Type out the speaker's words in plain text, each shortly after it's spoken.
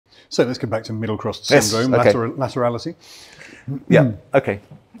So let's go back to middle-crossed Yes, syndrome, okay. laterality. Yeah, okay.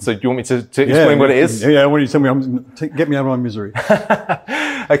 So do you want me to explain what it is? Yeah, why don't you tell me, get me out of my misery.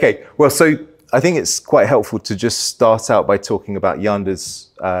 Okay, well, so I think it's quite helpful to just start out by talking about Janda's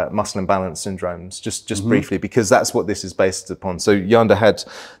muscle imbalance syndromes, just briefly, because that's what this is based upon. So Janda had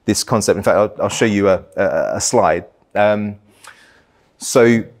this concept. In fact, I'll show you a slide.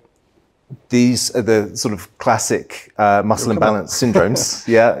 So these are the sort of classic muscle imbalance syndromes.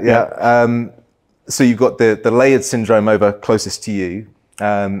 So you've got the layered syndrome over closest to you,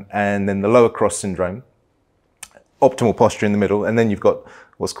 and then the lower cross syndrome, optimal posture in the middle, and then you've got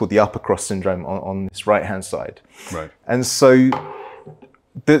what's called the upper cross syndrome on this right-hand side. Right. And so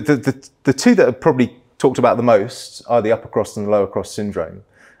the two that are probably talked about the most are the upper cross and the lower cross syndrome.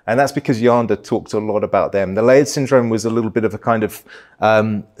 And that's because Janda talked a lot about them. The layered syndrome was a little bit of a kind of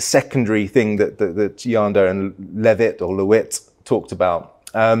secondary thing that Janda and Lewitt talked about.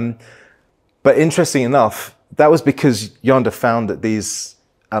 But interesting enough, that was because Janda found that these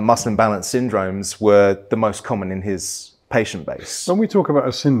muscle imbalance syndromes were the most common in his patient base. When we talk about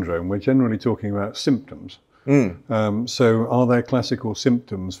a syndrome, we're generally talking about symptoms. So are there classical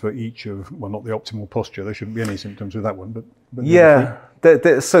symptoms for each of, well, not the optimal posture, there shouldn't be any symptoms with that one, but yeah,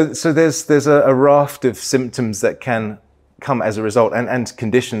 so there's a raft of symptoms that can come as a result, and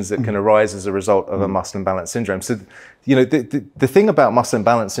conditions that can arise as a result of a muscle imbalance syndrome. So, you know, the thing about muscle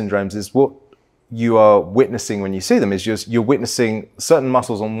imbalance syndromes is what you are witnessing when you see them is you're witnessing certain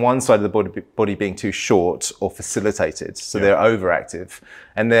muscles on one side of the body being too short or facilitated, so they're overactive,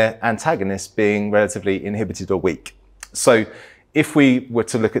 and their antagonists being relatively inhibited or weak. So if we were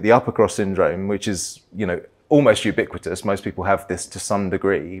to look at the upper cross syndrome, which is, you know, almost ubiquitous, most people have this to some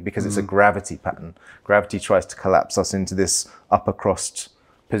degree because it's a gravity pattern. Gravity tries to collapse us into this upper crossed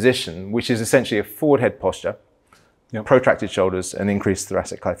position, which is essentially a forward head posture, protracted shoulders, and increased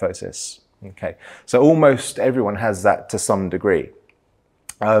thoracic kyphosis. Okay, so almost everyone has that to some degree,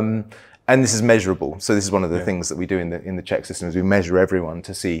 and this is measurable. So this is one of the things that we do in the check system, is we measure everyone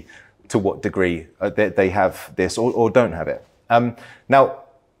to see to what degree they have this or don't have it. Now,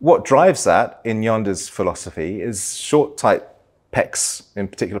 what drives that in Janda's philosophy is short, tight pecs, in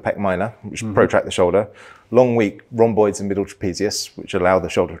particular pec minor, which protract the shoulder, long, weak rhomboids and middle trapezius, which allow the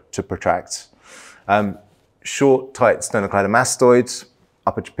shoulder to protract, short, tight sternocleidomastoid,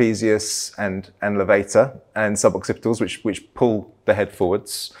 upper trapezius and levator, and suboccipitals, which pull the head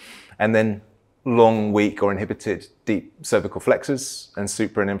forwards, and then long, weak or inhibited deep cervical flexors and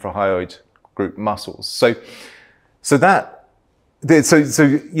supra and infrahyoid group muscles. So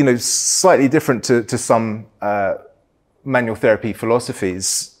you know, slightly different to some manual therapy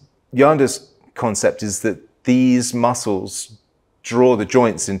philosophies. Janda's concept is that these muscles draw the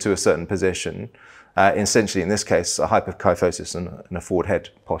joints into a certain position, essentially in this case a hyperkyphosis and a forward head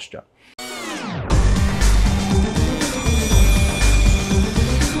posture.